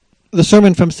The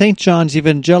sermon from St. John's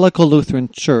Evangelical Lutheran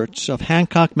Church of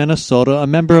Hancock, Minnesota, a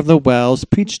member of the WELS,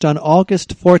 preached on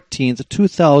August 14th,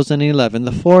 2011,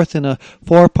 the fourth in a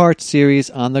four-part series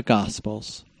on the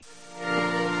Gospels.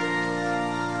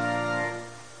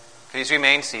 Please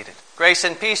remain seated. Grace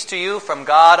and peace to you from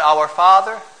God our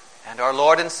Father and our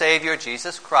Lord and Savior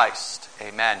Jesus Christ.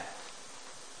 Amen.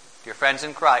 Dear friends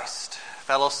in Christ,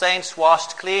 fellow saints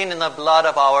washed clean in the blood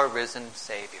of our risen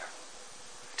Savior.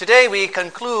 Today we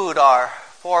conclude our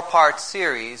four-part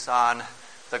series on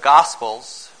the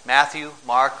Gospels, Matthew,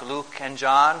 Mark, Luke, and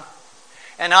John,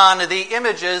 and on the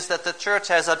images that the church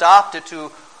has adopted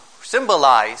to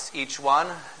symbolize each one,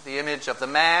 the image of the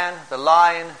man, the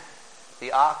lion,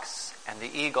 the ox, and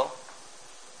the eagle.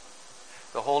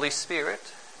 The Holy Spirit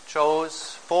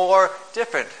chose four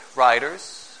different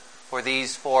writers for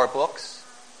these four books,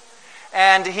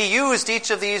 and he used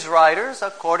each of these writers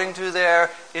according to their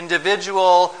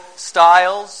individual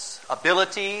styles,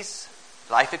 abilities,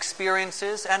 life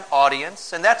experiences, and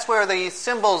audience. And that's where the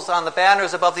symbols on the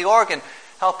banners above the organ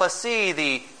help us see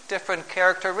the different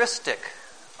characteristic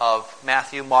of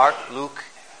Matthew, Mark, Luke,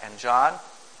 and John.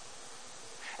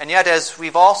 And yet, as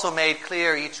we've also made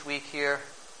clear each week here,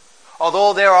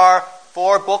 although there are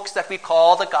four books that we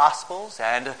call the Gospels,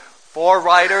 and four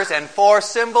writers and four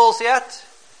symbols, yet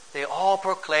they all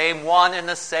proclaim one and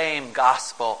the same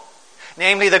gospel,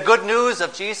 namely the good news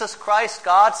of Jesus Christ,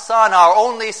 God's Son, our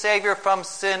only Savior from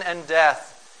sin and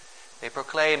death. They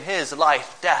proclaim His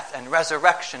life, death, and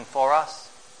resurrection for us.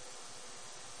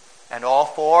 And all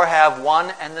four have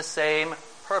one and the same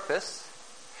purpose,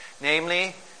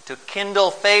 namely to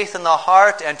kindle faith in the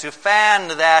heart and to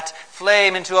fan that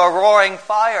flame into a roaring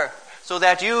fire, so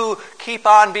that you keep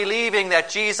on believing that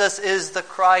Jesus is the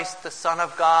Christ, the Son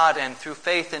of God, and through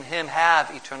faith in Him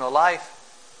have eternal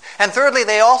life. And thirdly,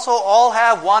 they also all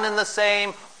have one and the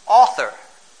same author,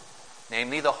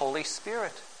 namely the Holy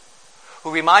Spirit,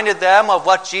 who reminded them of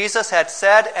what Jesus had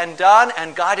said and done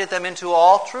and guided them into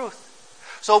all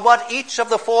truth. So what each of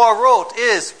the four wrote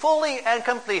is fully and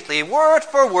completely, word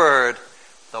for word,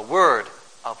 the Word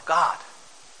of God.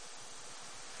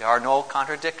 There are no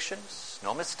contradictions,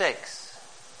 no mistakes,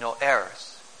 no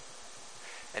errors.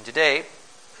 And today,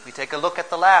 we take a look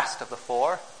at the last of the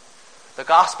four, the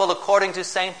Gospel according to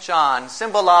St. John,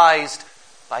 symbolized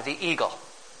by the eagle.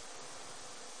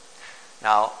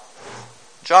 Now,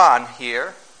 John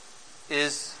here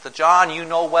is the John you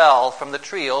know well from the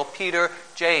trio, Peter,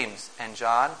 James, and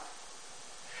John.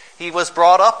 He was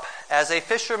brought up as a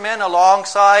fisherman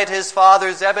alongside his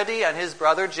father Zebedee and his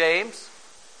brother James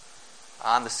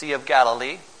on the Sea of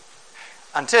Galilee,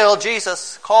 until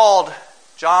Jesus called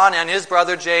John and his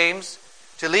brother James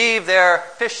to leave their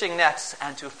fishing nets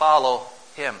and to follow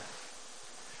Him.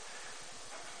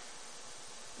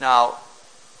 Now,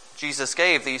 Jesus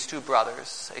gave these two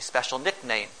brothers a special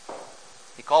nickname.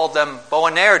 He called them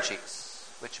Boanerges,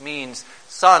 which means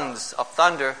sons of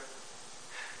thunder.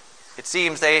 It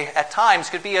seems they at times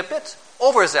could be a bit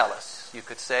overzealous, you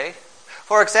could say.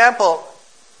 For example,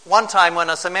 one time when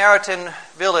a Samaritan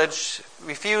village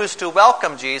refused to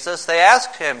welcome Jesus, they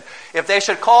asked him if they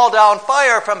should call down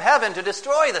fire from heaven to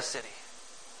destroy the city.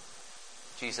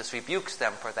 Jesus rebukes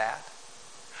them for that.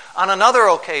 On another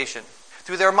occasion,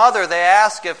 through their mother, they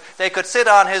asked if they could sit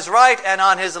on His right and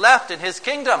on His left in His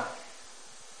kingdom.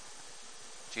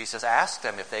 Jesus asked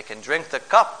them if they can drink the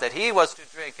cup that He was to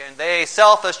drink, and they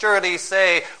self-assuredly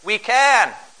say, "We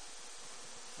can."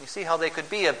 You see how they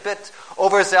could be a bit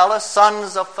overzealous,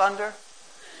 sons of thunder?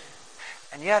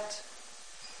 And yet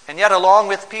along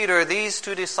with Peter, these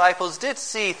two disciples did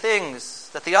see things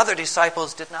that the other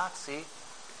disciples did not see.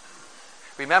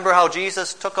 Remember how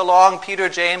Jesus took along Peter,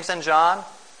 James, and John,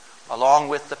 along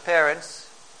with the parents,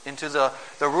 into the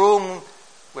room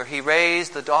where He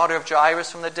raised the daughter of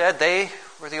Jairus from the dead. They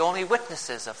were the only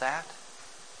witnesses of that.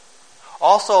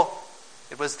 Also,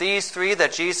 it was these three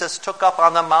that Jesus took up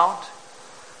on the mount,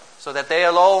 so that they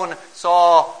alone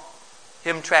saw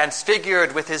Him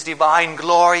transfigured with His divine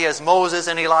glory as Moses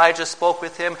and Elijah spoke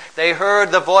with Him. They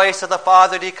heard the voice of the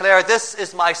Father declare, "This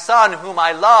is my Son whom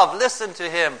I love, listen to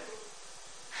Him."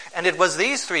 And it was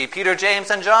these three, Peter, James,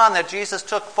 and John, that Jesus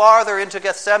took farther into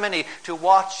Gethsemane to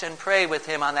watch and pray with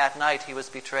Him on that night He was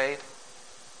betrayed.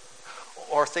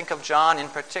 Or think of John in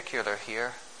particular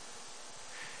here.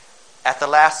 At the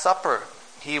Last Supper,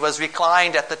 he was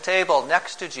reclined at the table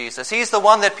next to Jesus. He's the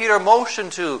one that Peter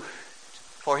motioned to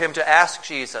for him to ask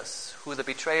Jesus who the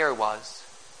betrayer was.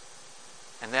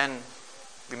 And then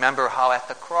remember how at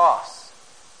the cross,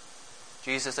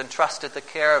 Jesus entrusted the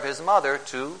care of His mother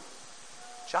to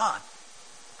John.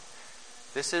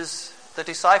 This is the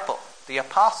disciple, the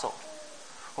apostle,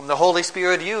 whom the Holy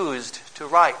Spirit used to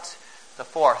write the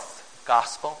fourth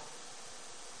gospel.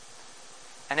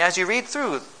 And as you read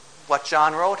through what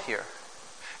John wrote here,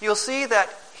 you'll see that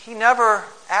he never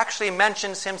actually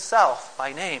mentions himself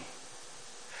by name.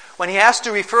 When he has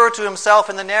to refer to himself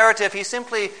in the narrative, he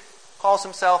simply calls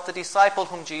himself the disciple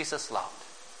whom Jesus loved.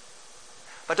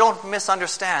 But don't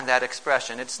misunderstand that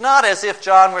expression. It's not as if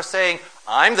John were saying,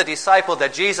 I'm the disciple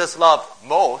that Jesus loved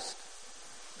most.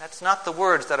 That's not the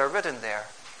words that are written there.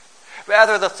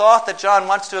 Rather, the thought that John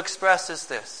wants to express is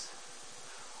this: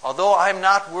 although I'm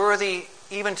not worthy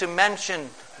even to mention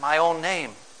my own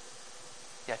name,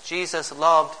 yet Jesus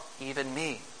loved even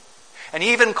me, and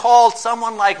even called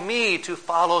someone like me to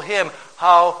follow him.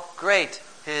 How great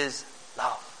his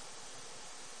love.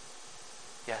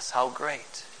 Yes, how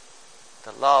great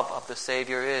the love of the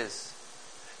Savior is.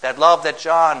 That love that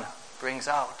John brings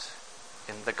out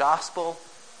in the gospel,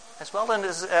 as well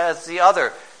as the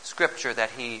other scripture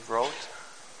that he wrote.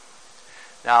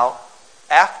 Now,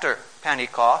 after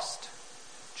Pentecost,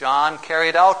 John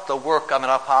carried out the work of an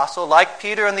apostle. Like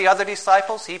Peter and the other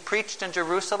disciples, he preached in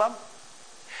Jerusalem.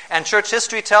 And church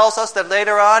history tells us that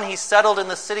later on he settled in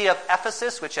the city of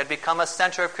Ephesus, which had become a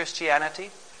center of Christianity.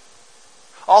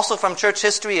 Also from church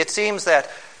history, it seems that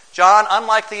John,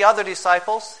 unlike the other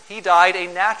disciples, he died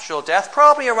a natural death,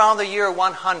 probably around the year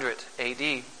 100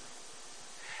 A.D.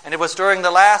 And it was during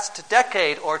the last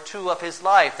decade or two of his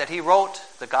life that he wrote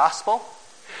the Gospel,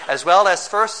 as well as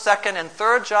 1st, 2nd, and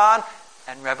 3rd John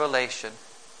and Revelation.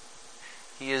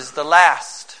 He is the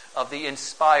last of the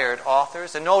inspired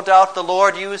authors, and no doubt the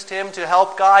Lord used him to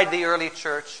help guide the early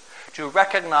church to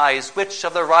recognize which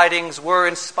of the writings were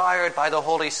inspired by the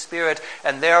Holy Spirit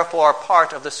and therefore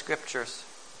part of the Scriptures.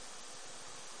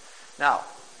 Now,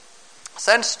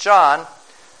 since John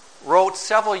wrote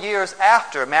several years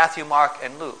after Matthew, Mark,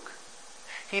 and Luke,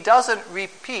 he doesn't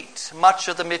repeat much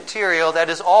of the material that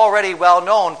is already well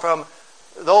known from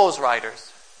those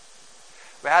writers.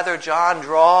 Rather, John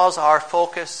draws our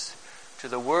focus to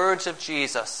the words of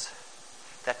Jesus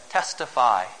that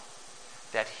testify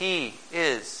that he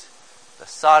is the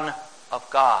Son of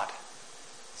God,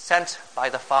 sent by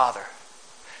the Father,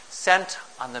 sent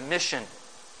on the mission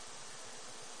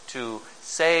to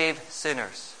save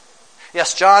sinners.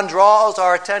 Yes, John draws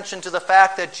our attention to the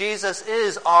fact that Jesus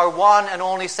is our one and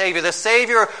only Savior, the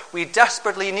Savior we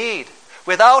desperately need.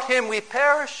 Without him we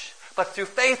perish, but through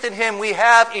faith in him we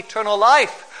have eternal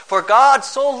life. For God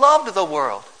so loved the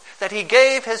world that he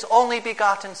gave his only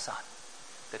begotten Son,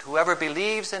 that whoever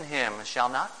believes in him shall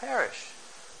not perish,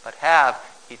 but have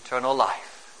eternal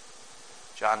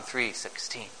life. John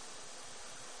 3:16.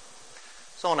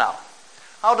 So now,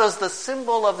 how does the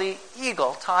symbol of the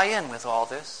eagle tie in with all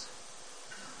this?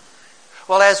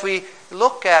 Well, as we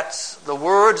look at the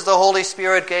words the Holy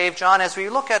Spirit gave John, as we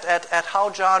look at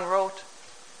how John wrote,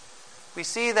 we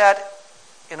see that,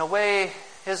 in a way,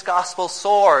 his gospel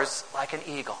soars like an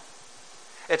eagle.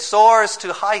 It soars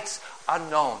to heights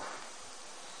unknown.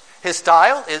 His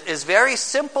style is very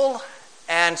simple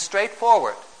and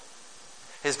straightforward.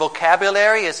 His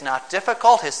vocabulary is not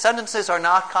difficult. His sentences are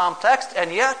not complex.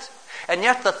 And yet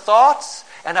the thoughts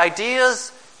and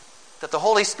ideas that the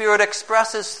Holy Spirit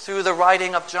expresses through the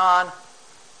writing of John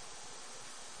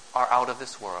are out of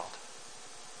this world.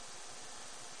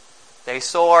 They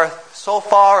soar so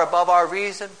far above our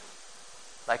reason,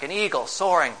 like an eagle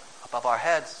soaring above our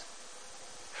heads.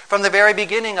 From the very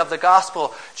beginning of the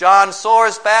gospel, John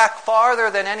soars back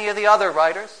farther than any of the other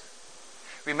writers.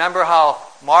 Remember how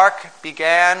Mark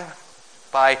began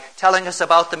by telling us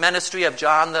about the ministry of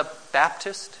John the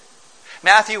Baptist?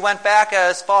 Matthew went back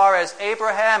as far as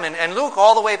Abraham, and Luke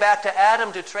all the way back to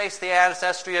Adam to trace the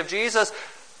ancestry of Jesus.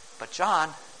 But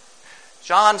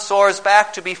John soars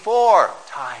back to before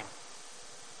time.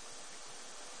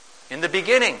 In the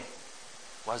beginning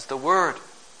was the Word,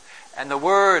 and the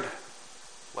Word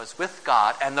was with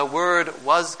God, and the Word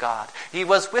was God. He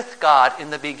was with God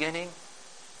in the beginning.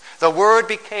 The Word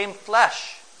became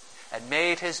flesh and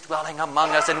made his dwelling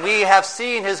among us, and we have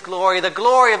seen his glory, the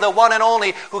glory of the one and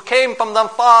only who came from the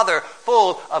Father,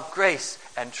 full of grace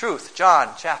and truth. John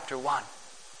chapter 1.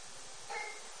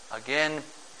 Again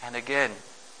and again,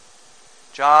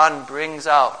 John brings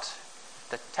out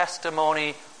the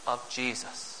testimony of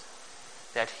Jesus,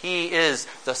 that he is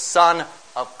the Son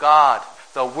of God,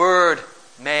 the Word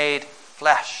made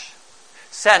flesh,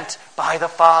 sent by the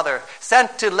Father,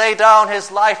 sent to lay down his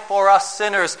life for us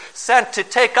sinners, sent to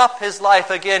take up his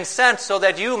life again, sent so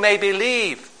that you may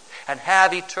believe and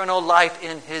have eternal life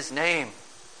in his name.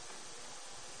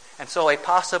 And so a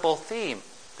possible theme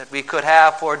that we could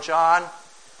have for John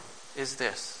is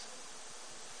this: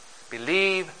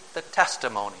 believe the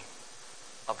testimony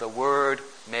of the Word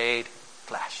made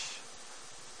flesh.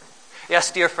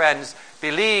 Yes, dear friends,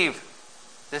 believe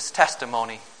this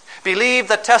testimony. Believe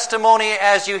the testimony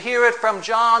as you hear it from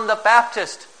John the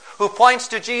Baptist, who points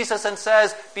to Jesus and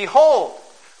says, "Behold,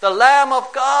 the Lamb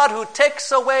of God who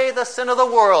takes away the sin of the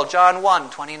world," John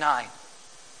 1:29.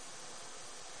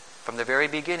 From the very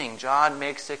beginning, John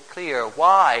makes it clear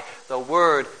why the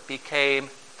Word became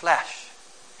flesh.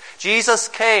 Jesus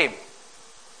came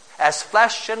as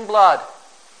flesh and blood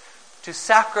to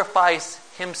sacrifice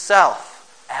himself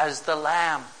as the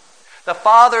Lamb. The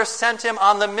Father sent him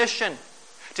on the mission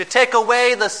to take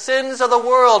away the sins of the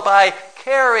world by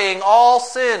carrying all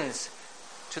sins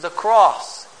to the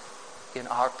cross in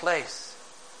our place.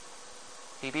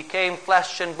 He became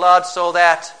flesh and blood so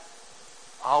that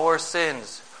our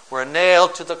sins were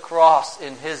nailed to the cross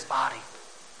in his body.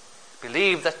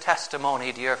 Believe the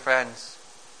testimony, dear friends.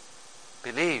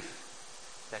 Believe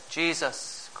that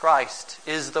Jesus Christ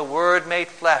is the Word made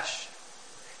flesh.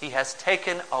 He has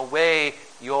taken away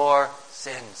your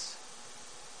sins.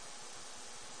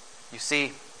 You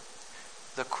see,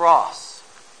 the cross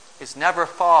is never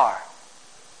far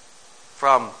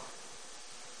from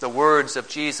the words of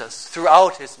Jesus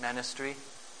throughout his ministry.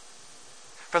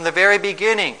 From the very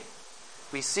beginning,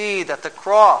 we see that the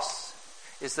cross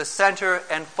is the center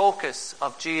and focus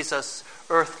of Jesus'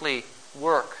 earthly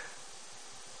work.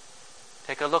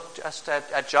 Take a look just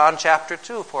at John chapter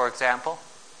 2, for example.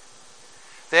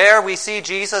 There we see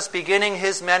Jesus beginning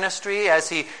his ministry as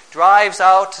he drives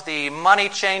out the money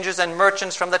changers and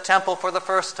merchants from the temple for the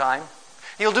first time.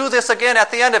 He'll do this again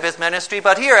at the end of his ministry,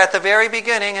 but here at the very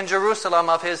beginning in Jerusalem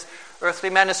of his earthly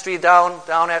ministry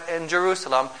in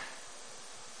Jerusalem,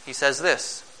 he says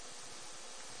this,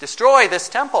 "Destroy this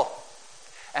temple,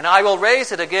 and I will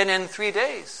raise it again in 3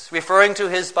 days," referring to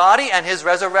his body and his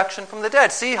resurrection from the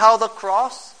dead. See how the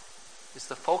cross is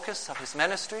the focus of his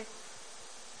ministry?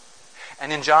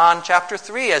 And in John chapter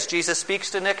 3, as Jesus speaks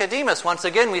to Nicodemus, once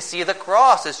again we see the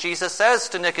cross as Jesus says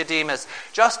to Nicodemus,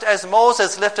 "Just as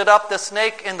Moses lifted up the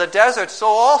snake in the desert, so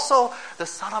also the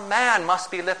Son of Man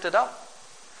must be lifted up,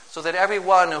 so that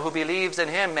everyone who believes in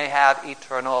him may have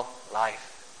eternal life."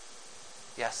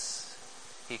 Yes,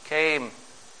 he came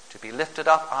to be lifted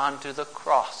up onto the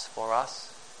cross for us.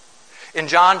 In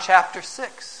John chapter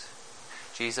 6,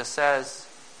 Jesus says,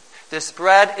 "This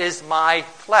bread is my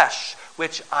flesh,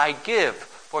 which I give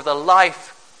for the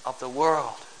life of the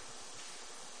world."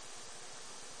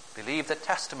 Believe the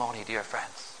testimony, dear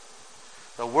friends.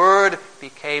 The Word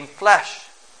became flesh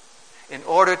in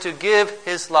order to give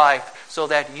his life so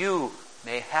that you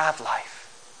may have life.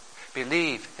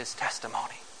 Believe his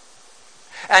testimony.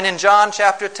 And in John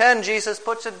chapter 10, Jesus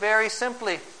puts it very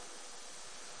simply,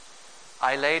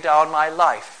 "I lay down my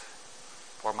life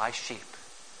for my sheep."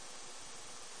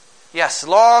 Yes,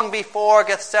 long before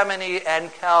Gethsemane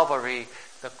and Calvary,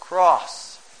 the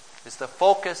cross is the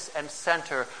focus and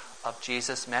center of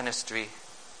Jesus' ministry.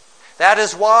 That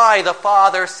is why the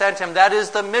Father sent him. That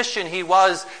is the mission he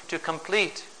was to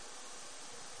complete.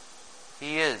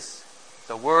 He is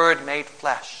the Word made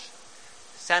flesh,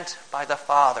 sent by the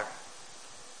Father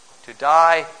to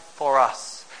die for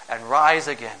us and rise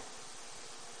again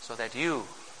so that you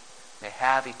may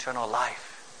have eternal life.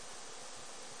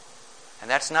 And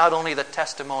that's not only the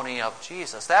testimony of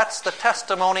Jesus, that's the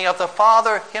testimony of the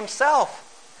Father himself.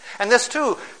 And this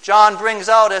too, John brings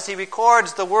out as he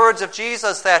records the words of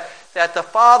Jesus that the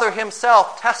Father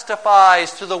himself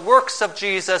testifies to the works of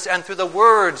Jesus and through the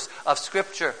words of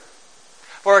Scripture.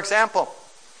 For example,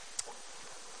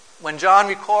 when John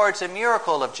records a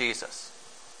miracle of Jesus,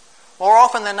 more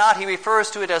often than not he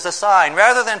refers to it as a sign.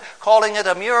 Rather than calling it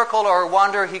a miracle or a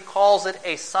wonder, he calls it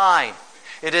a sign.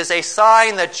 It is a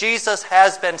sign that Jesus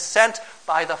has been sent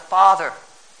by the Father.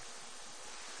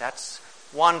 That's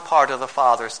one part of the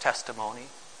Father's testimony.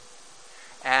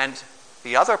 And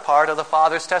the other part of the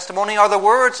Father's testimony are the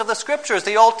words of the Scriptures,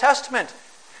 the Old Testament,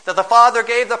 that the Father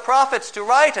gave the prophets to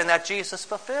write and that Jesus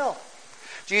fulfilled.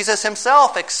 Jesus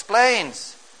himself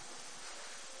explains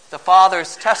the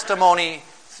Father's testimony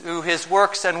through his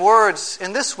works and words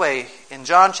in this way. In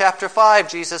John chapter 5,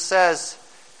 Jesus says,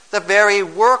 "The very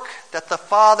work that the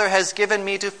Father has given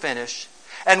me to finish,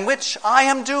 and which I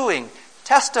am doing,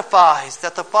 testifies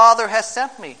that the Father has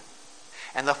sent me.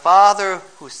 And the Father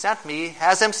who sent me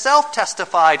has himself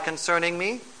testified concerning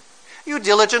me. You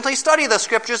diligently study the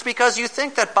Scriptures because you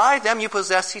think that by them you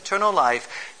possess eternal life.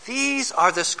 These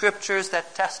are the Scriptures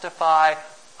that testify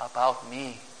about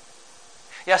me."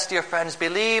 Yes, dear friends,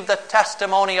 believe the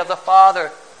testimony of the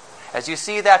Father. As you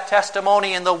see that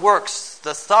testimony in the works,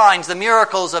 the signs, the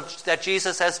miracles that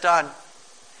Jesus has done,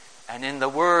 and in the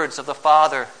words of the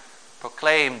Father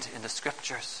proclaimed in the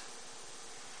Scriptures.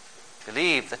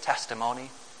 Believe the testimony.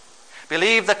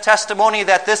 Believe the testimony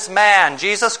that this man,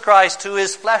 Jesus Christ, who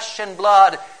is flesh and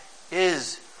blood,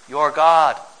 is your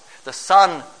God, the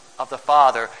Son of the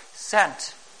Father,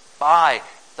 sent by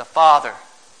the Father.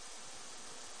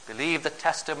 Believe the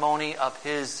testimony of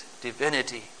his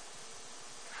divinity.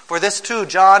 For this too,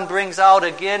 John brings out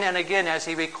again and again as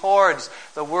he records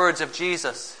the words of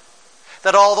Jesus,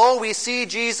 that although we see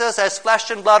Jesus as flesh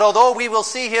and blood, although we will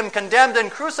see him condemned and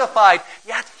crucified,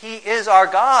 yet he is our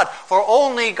God. For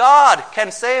only God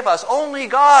can save us. Only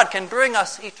God can bring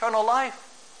us eternal life.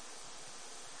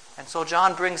 And so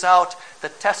John brings out the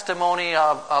testimony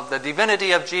of the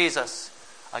divinity of Jesus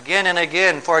again and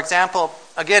again. For example,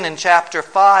 again in chapter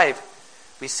 5,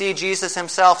 we see Jesus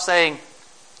himself saying,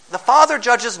 "The Father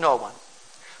judges no one,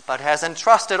 but has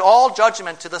entrusted all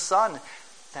judgment to the Son,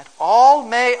 that all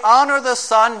may honor the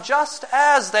Son just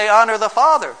as they honor the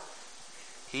Father.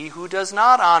 He who does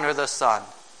not honor the Son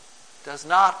does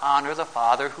not honor the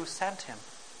Father who sent him.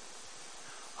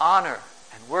 Honor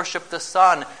and worship the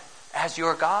Son as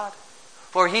your God,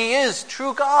 for he is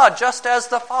true God, just as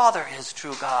the Father is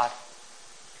true God."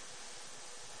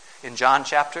 In John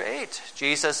chapter 8,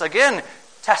 Jesus again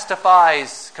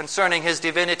testifies concerning his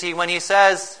divinity when he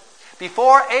says,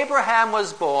 "Before Abraham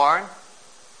was born,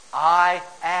 I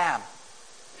am."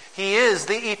 He is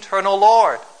the eternal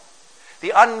Lord,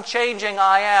 the unchanging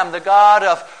I am, the God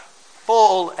of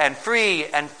full and free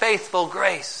and faithful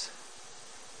grace.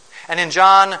 And in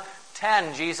John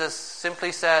 10, Jesus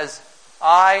simply says,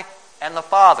 "I and the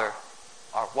Father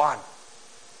are one."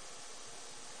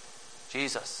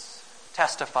 Jesus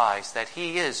testifies that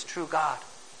he is true God.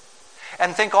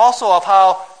 And think also of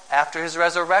how, after his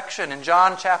resurrection in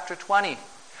John chapter 20,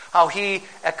 how he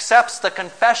accepts the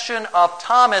confession of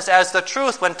Thomas as the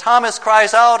truth when Thomas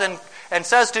cries out and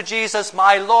says to Jesus,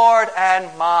 "My Lord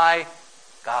and my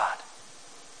God."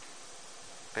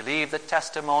 Believe the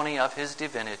testimony of his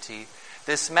divinity.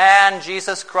 This man,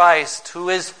 Jesus Christ, who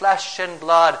is flesh and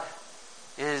blood,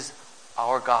 is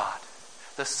our God,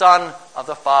 the Son of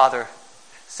the Father,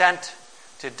 sent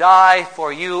to die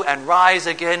for you and rise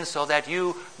again so that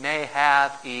you may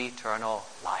have eternal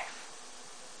life.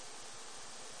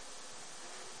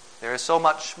 There is so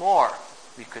much more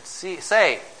we could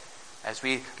say as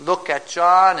we look at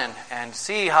John and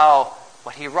see how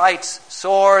what he writes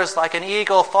soars like an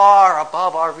eagle far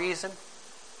above our reason.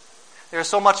 There is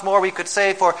so much more we could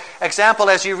say. For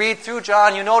example, as you read through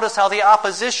John, you notice how the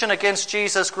opposition against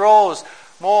Jesus grows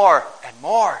more and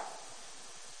more.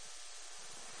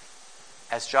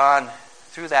 As John,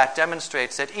 through that,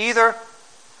 demonstrates that either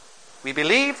we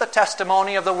believe the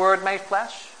testimony of the Word made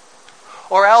flesh,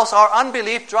 or else our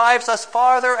unbelief drives us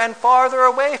farther and farther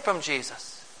away from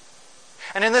Jesus.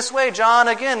 And in this way, John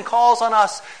again calls on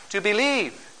us to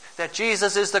believe that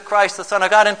Jesus is the Christ, the Son of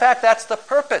God. In fact, that's the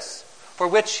purpose for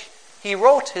which he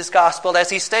wrote his gospel, as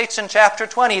he states in chapter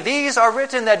 20, "These are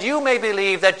written that you may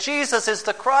believe that Jesus is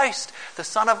the Christ, the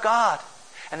Son of God,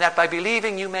 and that by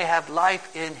believing you may have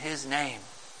life in his name."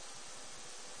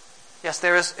 Yes,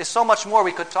 there is so much more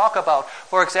we could talk about.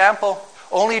 For example,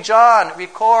 only John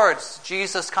records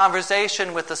Jesus'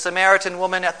 conversation with the Samaritan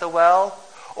woman at the well,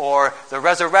 or the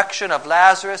resurrection of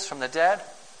Lazarus from the dead.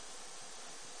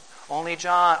 Only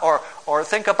John, or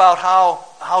think about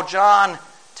how John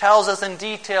tells us in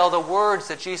detail the words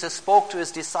that Jesus spoke to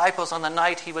his disciples on the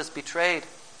night he was betrayed.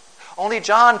 Only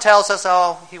John tells us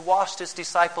how he washed his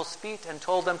disciples' feet and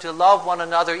told them to love one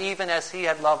another even as he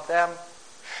had loved them.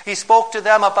 He spoke to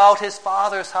them about his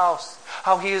Father's house,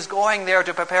 how he is going there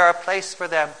to prepare a place for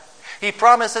them. He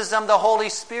promises them the Holy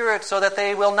Spirit so that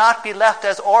they will not be left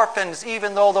as orphans,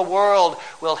 even though the world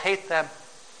will hate them.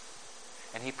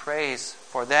 And he prays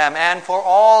for them and for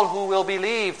all who will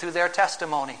believe through their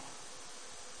testimony.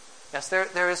 Yes,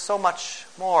 there is so much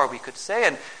more we could say,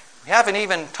 and we haven't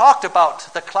even talked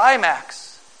about the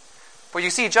climax. For you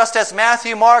see, just as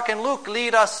Matthew, Mark, and Luke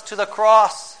lead us to the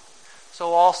cross,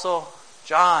 so also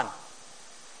John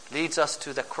leads us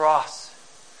to the cross,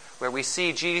 where we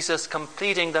see Jesus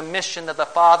completing the mission that the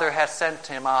Father has sent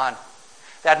him on.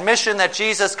 That mission that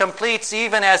Jesus completes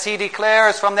even as he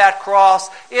declares from that cross,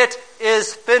 "It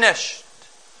is finished."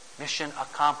 Mission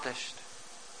accomplished.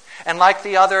 And like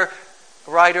the other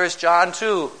writers, John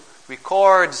too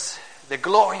records the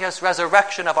glorious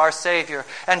resurrection of our Savior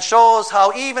and shows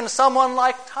how even someone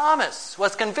like Thomas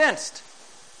was convinced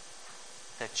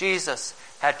that Jesus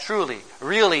had truly,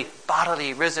 really,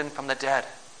 bodily risen from the dead.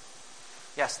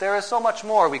 Yes, there is so much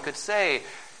more we could say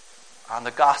on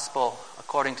the gospel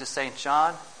according to St.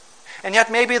 John. And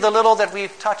yet maybe the little that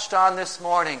we've touched on this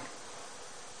morning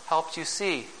helps you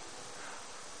see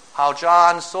how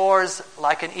John soars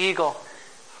like an eagle,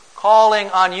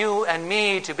 calling on you and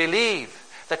me to believe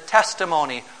the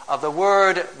testimony of the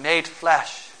Word made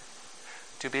flesh,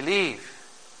 to believe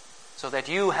so that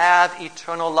you have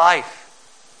eternal life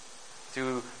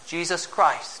through Jesus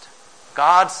Christ,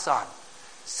 God's Son,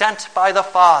 sent by the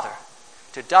Father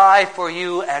to die for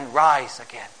you and rise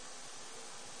again.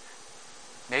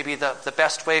 Maybe the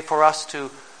best way for us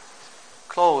to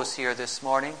close here this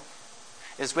morning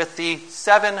is with the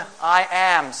 7 I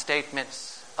am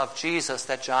statements of Jesus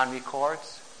that John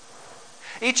records.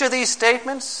 Each of these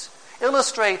statements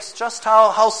illustrates just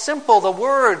how simple the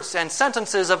words and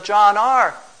sentences of John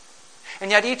are. And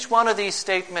yet each one of these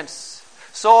statements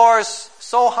soars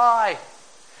so high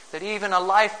that even a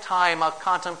lifetime of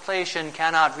contemplation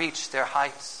cannot reach their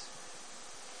heights.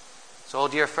 So,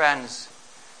 dear friends,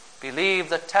 believe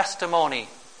the testimony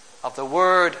of the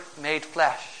Word made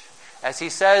flesh as he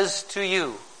says to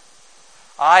you,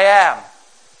 I am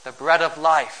the bread of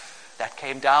life that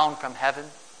came down from heaven.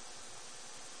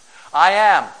 I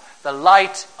am the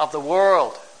light of the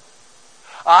world.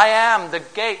 I am the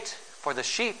gate for the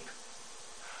sheep.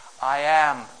 I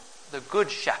am the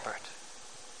good shepherd.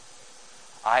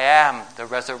 I am the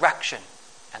resurrection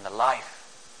and the life.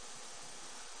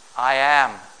 I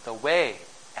am the way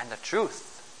and the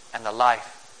truth and the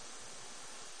life.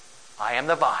 I am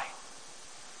the vine.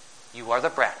 You are the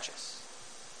branches.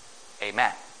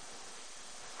 Amen.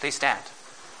 Please stand.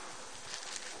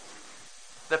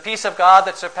 The peace of God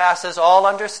that surpasses all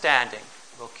understanding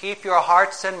will keep your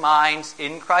hearts and minds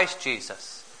in Christ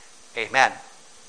Jesus. Amen.